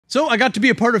So I got to be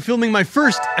a part of filming my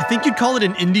first, I think you'd call it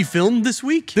an indie film this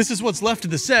week. This is what's left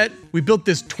of the set. We built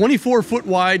this 24-foot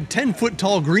wide, 10-foot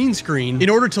tall green screen in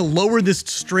order to lower this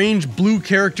strange blue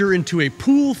character into a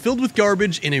pool filled with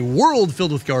garbage in a world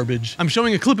filled with garbage. I'm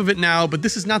showing a clip of it now, but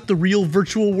this is not the real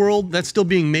virtual world. That's still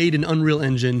being made in Unreal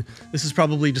Engine. This is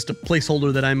probably just a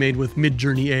placeholder that I made with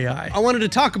Midjourney AI. I wanted to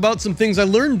talk about some things I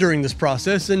learned during this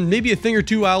process and maybe a thing or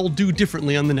two I'll do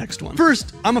differently on the next one.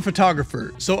 First, I'm a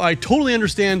photographer, so I totally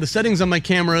understand the settings on my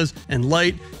cameras and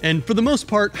light, and for the most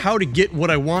part, how to get what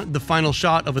I want the final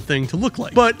shot of a thing to look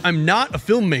like. But I'm not a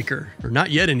filmmaker, or not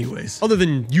yet anyways, other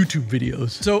than YouTube videos.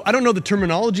 So I don't know the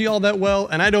terminology all that well,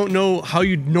 and I don't know how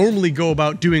you'd normally go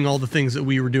about doing all the things that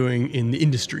we were doing in the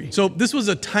industry. So this was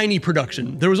a tiny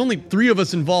production. There was only 3 of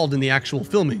us involved in the actual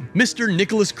filming. Mr.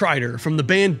 Nicholas Kreider from the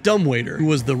band Dumbwaiter, who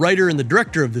was the writer and the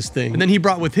director of this thing, and then he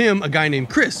brought with him a guy named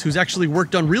Chris, who's actually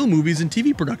worked on real movies and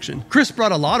TV production. Chris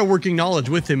brought a lot of working knowledge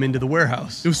with him into the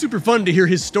warehouse. It was super fun to hear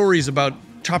his stories about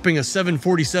chopping a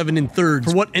 747 in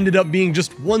thirds for what ended up being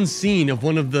just one scene of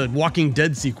one of the Walking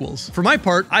Dead sequels. For my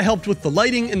part, I helped with the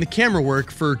lighting and the camera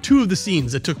work for 2 of the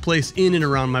scenes that took place in and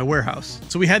around my warehouse.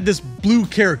 So we had this blue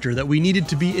character that we needed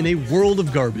to be in a world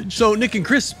of garbage. So Nick and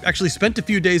Chris actually spent a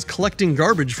few days collecting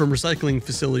garbage from recycling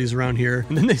facilities around here,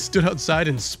 and then they stood outside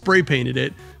and spray painted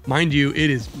it. Mind you,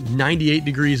 it is 98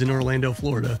 degrees in Orlando,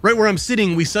 Florida. Right where I'm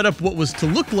sitting, we set up what was to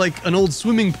look like an old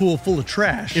swimming pool full of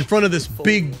trash in front of this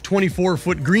big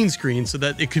 24-foot green screen so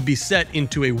that it could be set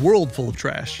into a world full of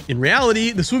trash. In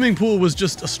reality, the swimming pool was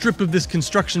just a strip of this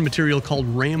construction material called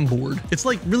ram board. It's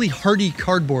like really hardy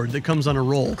cardboard that comes on a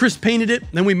roll. Chris painted it,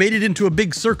 then we made it into a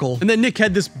big circle, and then Nick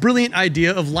had this brilliant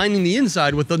idea of lining the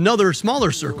inside with another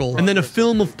smaller circle, and then a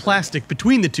film of plastic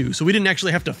between the two, so we didn't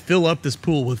actually have to fill up this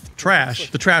pool with trash.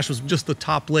 The trash was just the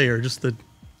top layer, just a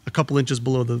couple inches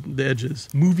below the edges.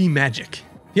 Movie magic.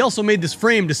 He also made this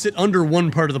frame to sit under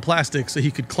one part of the plastic so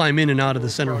he could climb in and out of the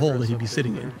center hole that he'd be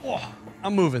sitting in. Oh,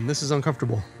 I'm moving, this is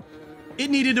uncomfortable. It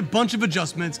needed a bunch of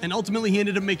adjustments, and ultimately he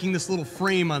ended up making this little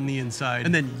frame on the inside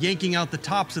and then yanking out the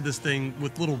tops of this thing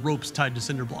with little ropes tied to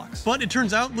cinder blocks. But it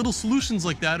turns out little solutions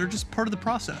like that are just part of the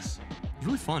process. It's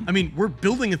really fun. I mean, we're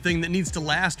building a thing that needs to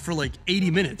last for like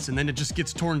 80 minutes and then it just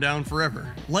gets torn down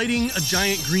forever. Lighting a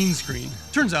giant green screen.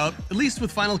 Turns out, at least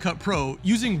with Final Cut Pro,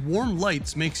 using warm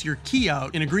lights makes your key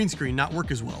out in a green screen not work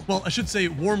as well. Well, I should say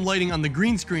warm lighting on the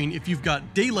green screen if you've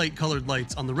got daylight colored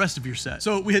lights on the rest of your set.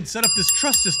 So we had set up this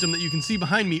truss system that you can see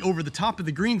behind me over the top of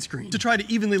the green screen to try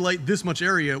to evenly light this much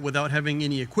area without having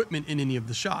any equipment in any of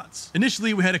the shots.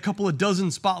 Initially, we had a couple of dozen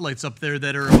spotlights up there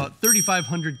that are about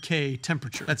 3500K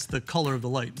temperature. That's the color of the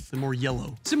light. They're more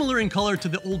yellow. Similar in color to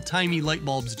the old-timey light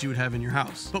bulbs that you would have in your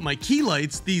house. But my key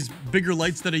lights, these bigger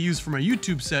lights that I use for my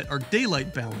YouTube set, are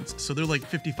daylight balanced, so they're like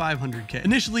 5500K.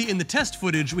 Initially, in the test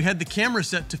footage, we had the camera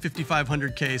set to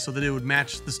 5500K so that it would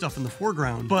match the stuff in the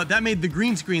foreground, but that made the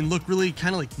green screen look really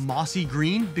kind of like mossy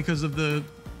green because of the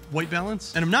white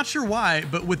balance. And I'm not sure why,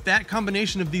 but with that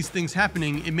combination of these things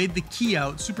happening, it made the key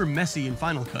out super messy in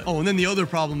Final Cut. Oh, and then the other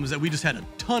problem was that we just had a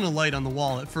ton of light on the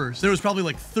wall at first. There was probably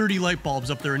like 30 light bulbs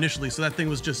up there initially, so that thing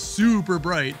was just super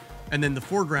bright, and then the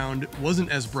foreground wasn't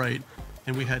as bright,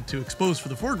 and we had to expose for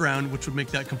the foreground, which would make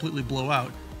that completely blow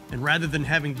out. And rather than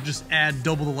having to just add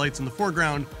double the lights in the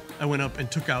foreground, I went up and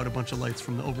took out a bunch of lights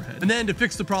from the overhead. And then to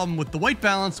fix the problem with the white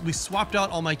balance, we swapped out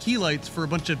all my key lights for a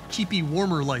bunch of cheapy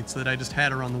warmer lights that I just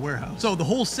had around the warehouse. So the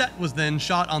whole set was then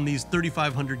shot on these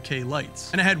 3500K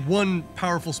lights. And I had one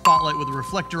powerful spotlight with a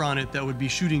reflector on it that would be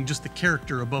shooting just the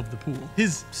character above the pool.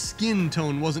 His skin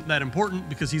tone wasn't that important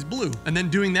because he's blue. And then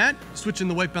doing that, switching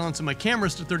the white balance of my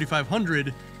cameras to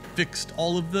 3500, fixed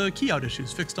all of the key out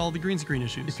issues, fixed all the green screen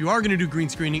issues. If you are gonna do green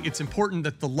screening, it's important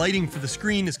that the lighting for the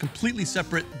screen is completely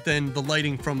separate than the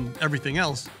lighting from everything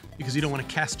else, because you don't wanna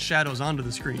cast shadows onto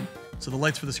the screen. So the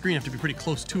lights for the screen have to be pretty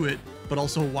close to it, but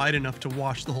also wide enough to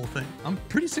wash the whole thing. I'm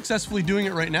pretty successfully doing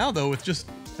it right now though, with just,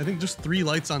 I think just 3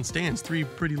 lights on stands, 3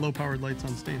 pretty low powered lights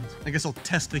on stands. I guess I'll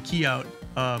test the key out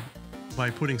by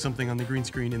putting something on the green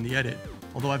screen in the edit.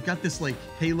 Although I've got this like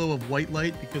halo of white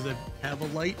light because I have a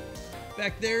light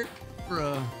back there for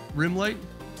a rim light.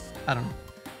 I don't know.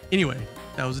 Anyway,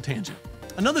 that was a tangent.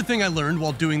 Another thing I learned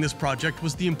while doing this project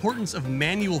was the importance of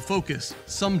manual focus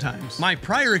sometimes. My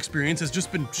prior experience has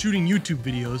just been shooting YouTube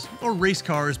videos or race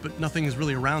cars, but nothing is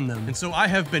really around them. And so I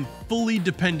have been fully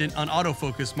dependent on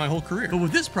autofocus my whole career. But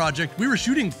with this project, we were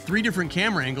shooting 3 different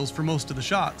camera angles for most of the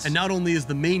shots. And not only is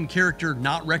the main character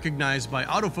not recognized by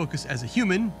autofocus as a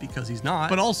human, because he's not,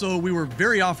 but also we were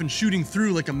very often shooting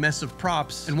through like a mess of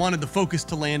props and wanted the focus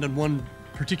to land on one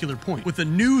particular point. With a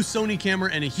new Sony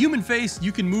camera and a human face,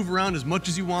 you can move around as much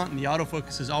as you want, and the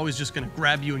autofocus is always just gonna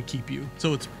grab you and keep you.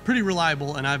 So it's pretty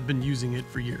reliable, and I've been using it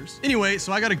for years. Anyway,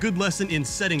 so I got a good lesson in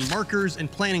setting markers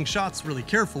and planning shots really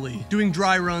carefully, doing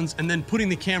dry runs, and then putting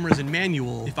the cameras in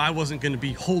manual if I wasn't gonna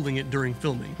be holding it during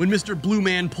filming. When Mr. Blue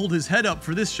Man pulled his head up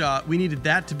for this shot, we needed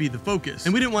that to be the focus.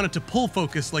 And we didn't want it to pull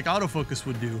focus like autofocus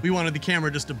would do. We wanted the camera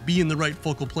just to be in the right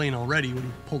focal plane already when he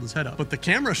pulled his head up. But the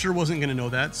camera sure wasn't gonna know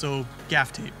that, so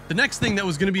gaff tape. The next thing that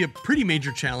was gonna be a pretty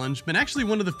major challenge, but actually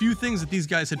one of the few things that these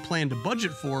guys had planned to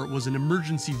budget for, was an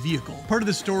emergency vehicle. Part of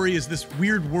the story is this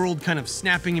weird world kind of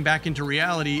snapping back into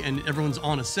reality, and everyone's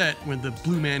on a set when the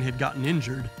Blue Man had gotten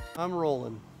injured. I'm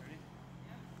rolling.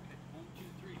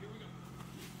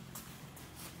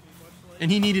 And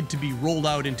he needed to be rolled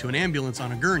out into an ambulance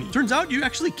on a gurney. Turns out you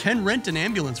actually can rent an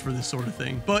ambulance for this sort of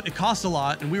thing, but it costs a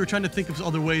lot, and we were trying to think of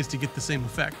other ways to get the same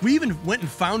effect. We even went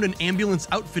and found an ambulance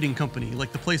outfitting company,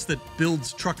 like the place that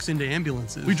builds trucks into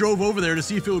ambulances. We drove over there to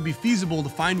see if it would be feasible to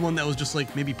find one that was just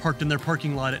like maybe parked in their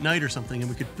parking lot at night or something, and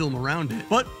we could film around it.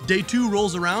 But day 2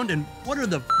 rolls around, and what are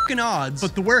the fucking odds?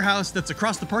 But the warehouse that's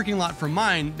across the parking lot from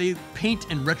mine, they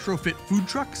paint and retrofit food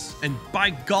trucks, and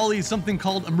by golly, something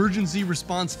called emergency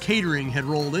response catering had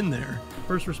rolled in there.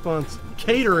 First response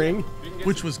catering,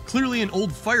 which was clearly an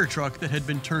old fire truck that had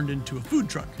been turned into a food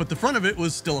truck, but the front of it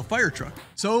was still a fire truck.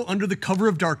 So under the cover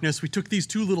of darkness, we took these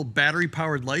 2 little battery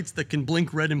powered lights that can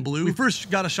blink red and blue. We first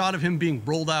got a shot of him being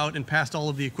rolled out and past all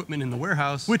of the equipment in the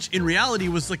warehouse, which in reality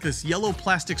was like this yellow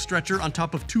plastic stretcher on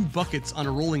top of 2 buckets on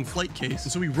a rolling flight case.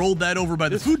 And so we rolled that over by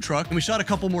the food truck, and we shot a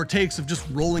couple more takes of just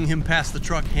rolling him past the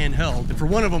truck handheld. And for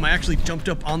one of them, I actually jumped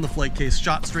up on the flight case,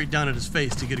 shot straight down at his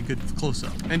face to get a good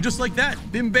close-up. And just like that,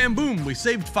 bim bam boom, we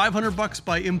saved $500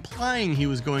 by implying he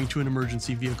was going to an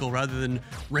emergency vehicle rather than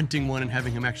renting one and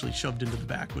having him actually shoved into the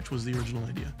back, which was the original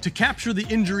idea. To capture the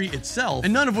injury itself,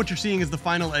 and none of what you're seeing is the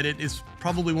final edit, is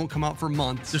probably won't come out for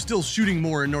months. They're still shooting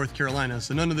more in North Carolina,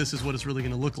 so none of this is what it's really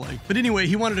gonna look like. But anyway,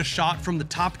 he wanted a shot from the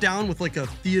top down with like a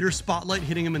theater spotlight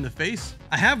hitting him in the face.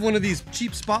 I have one of these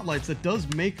cheap spotlights that does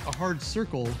make a hard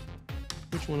circle.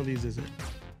 Which one of these is it?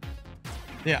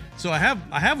 Yeah, so I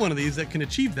have one of these that can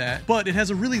achieve that, but it has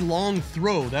a really long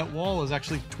throw. That wall is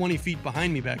actually 20 feet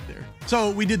behind me back there. So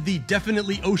we did the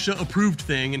definitely OSHA approved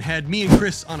thing and had me and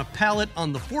Chris on a pallet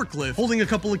on the forklift, holding a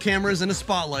couple of cameras and a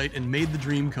spotlight, and made the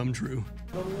dream come true.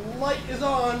 The light is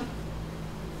on.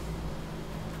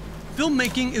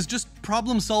 Filmmaking is just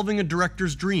problem-solving a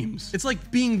director's dreams. It's like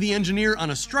being the engineer on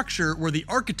a structure where the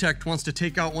architect wants to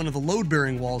take out one of the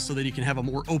load-bearing walls so that he can have a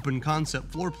more open concept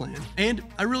floor plan. And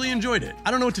I really enjoyed it. I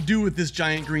don't know what to do with this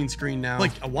giant green screen now.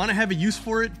 Like, I want to have a use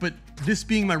for it, but this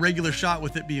being my regular shot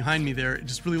with it behind me there, it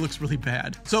just really looks really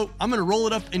bad. So I'm gonna roll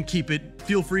it up and keep it.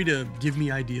 Feel free to give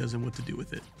me ideas on what to do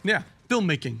with it. Yeah,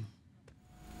 filmmaking.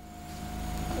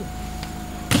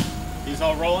 He's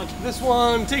all rolling. This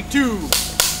one, take 2.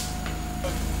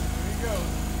 Go.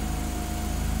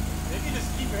 Maybe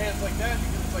just keep your hands like that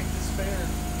because it's like despair.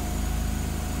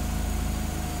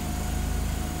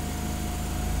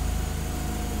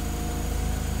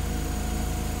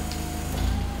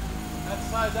 That's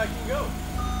as high as I can go.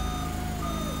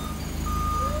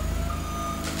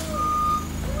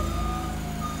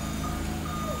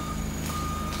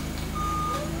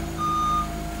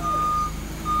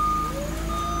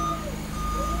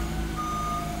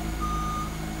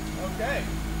 Okay.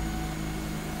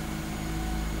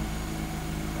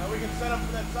 Now we can set up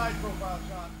for that side profile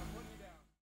shot.